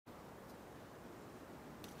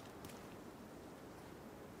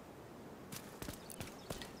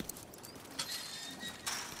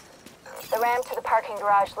The ramp to the parking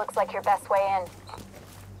garage looks like your best way in.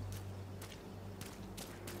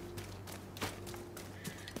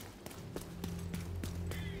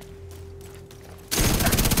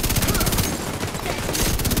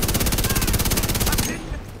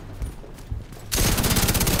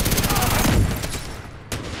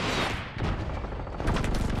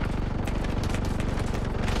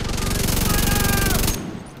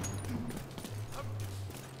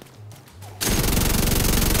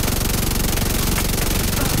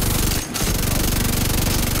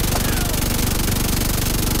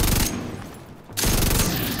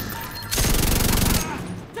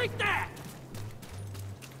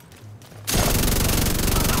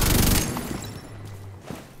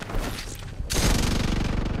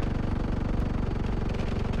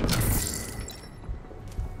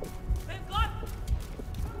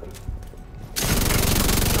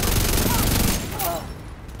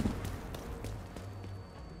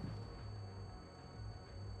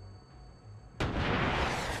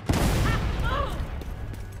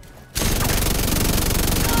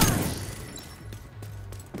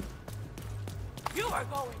 are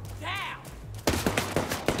going down!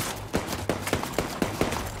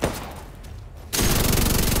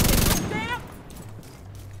 Damn!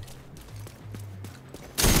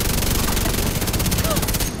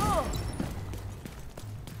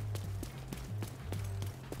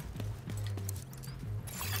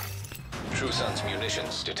 True Sun's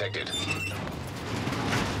munitions detected.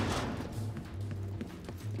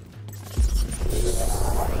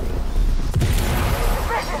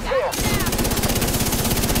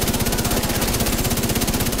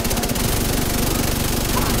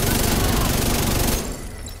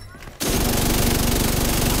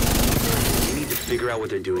 Figure out what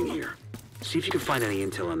they're doing here. See if you can find any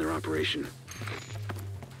intel on their operation.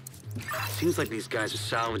 Seems like these guys are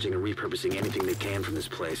salvaging and repurposing anything they can from this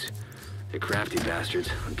place. They're crafty bastards,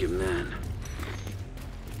 I'll give them that.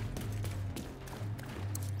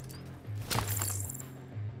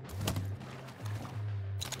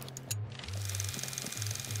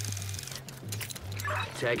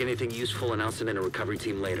 Tag anything useful and I'll send in a recovery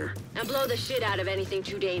team later. And blow the shit out of anything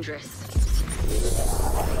too dangerous.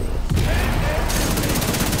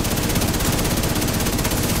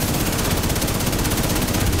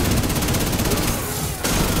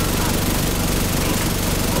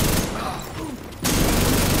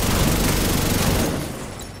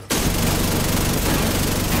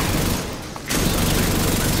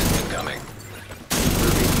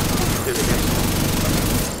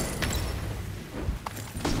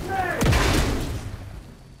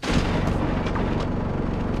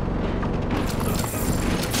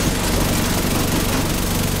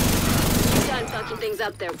 Things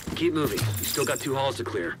up there. Keep moving. We still got 2 halls to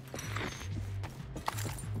clear.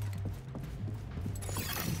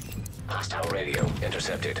 Hostile radio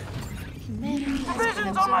intercepted.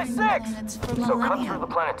 Division's on my 6! So cut through the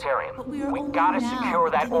planetarium. We gotta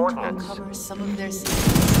secure that ordnance. Some of their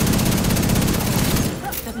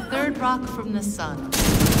the third rock from the sun.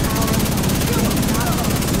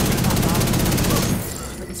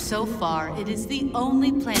 But so far, it is the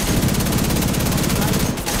only planet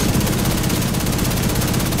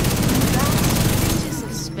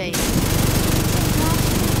space.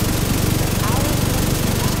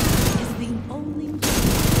 Is the only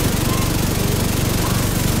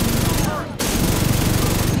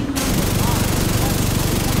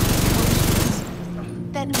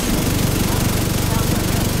that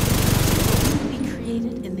be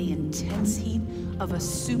created in the intense heat of a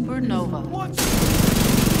supernova.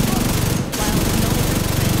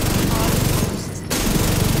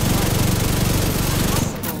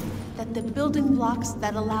 The building blocks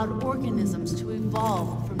that allowed organisms to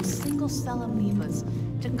evolve from single-cell amoebas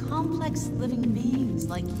to complex living beings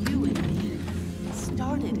like you and me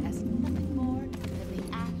started as nothing more than the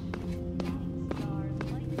ash of dying stars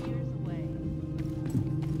light years away.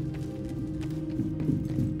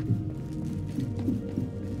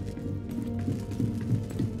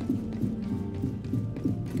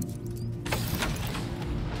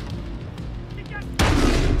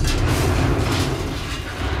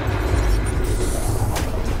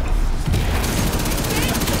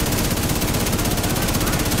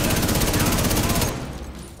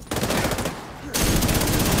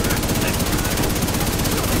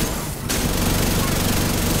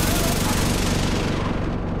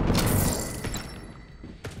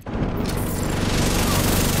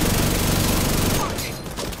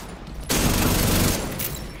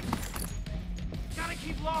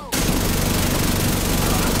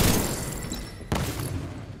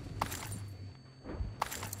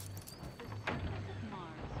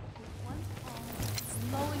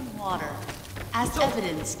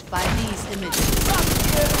 evidenced by these images. At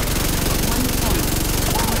one point,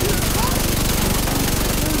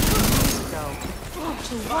 years ago, up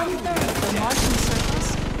to 1/3 of the Martian surface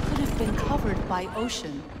could have been covered by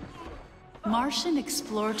ocean. Martian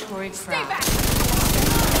exploratory craft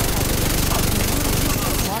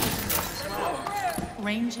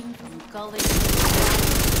ranging from gullies to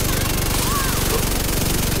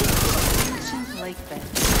ancient lake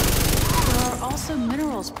beds. There are also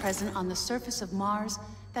minerals present on the surface of Mars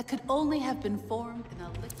that could only have been formed in a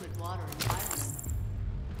liquid water environment.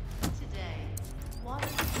 Today, water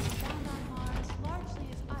that is found on Mars largely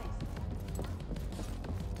is ice.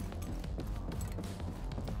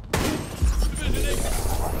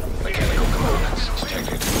 Mechanical components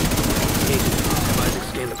detected. Agent, have Isaac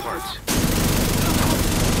scan the parts.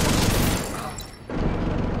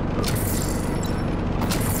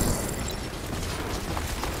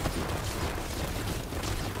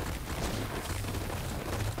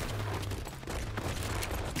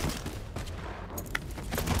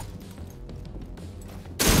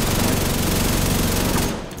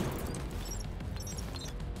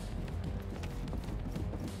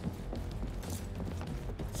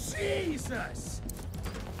 Jesus!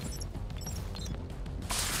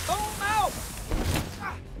 Boom out!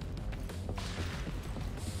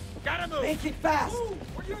 Gotta move! Make it fast! Move,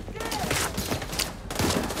 or you're dead!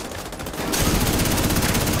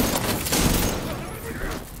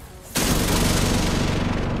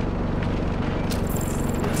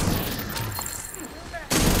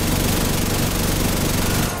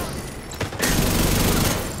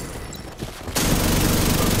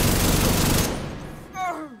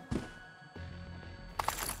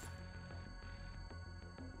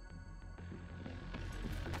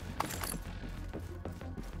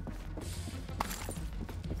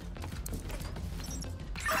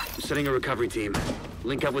 Setting a recovery team.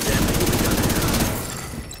 Link up with them and we'll be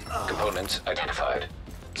done. Components identified.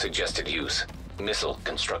 Suggested use. Missile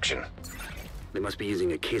construction. They must be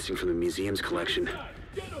using a casing from the museum's collection.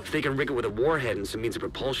 If they can rig it with a warhead and some means of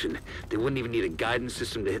propulsion, they wouldn't even need a guidance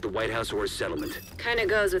system to hit the White House or a settlement. Kinda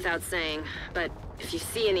goes without saying, but if you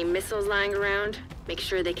see any missiles lying around, make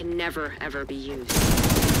sure they can never, ever be used.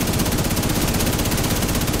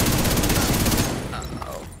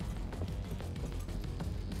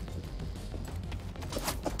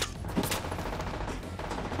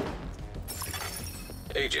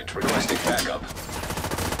 Agent requesting backup.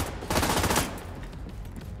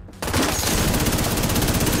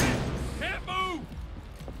 Can't move!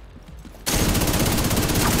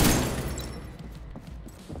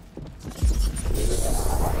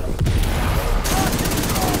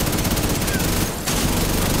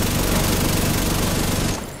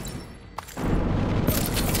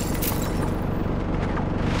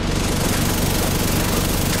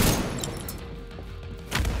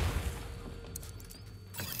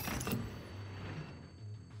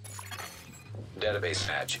 Database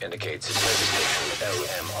patch indicates registration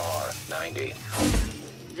LMR-90.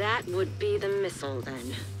 That would be the missile,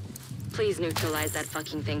 then. Please neutralize that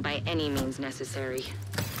fucking thing by any means necessary.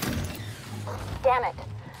 Damn it.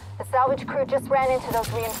 The salvage crew just ran into those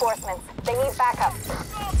reinforcements. They need backup.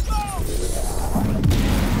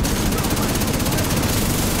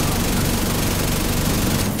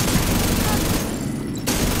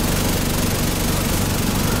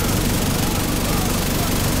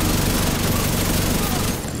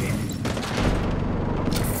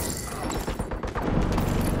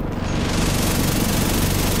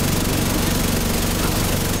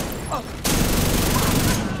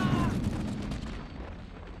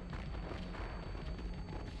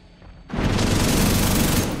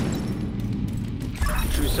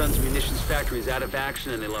 Sun's munitions factory is out of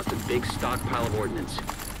action and they lost a big stockpile of ordnance.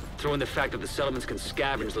 Throw in the fact that the settlements can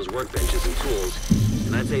scavenge those workbenches and tools,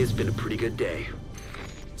 and I'd say it's been a pretty good day.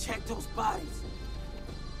 Check those bodies.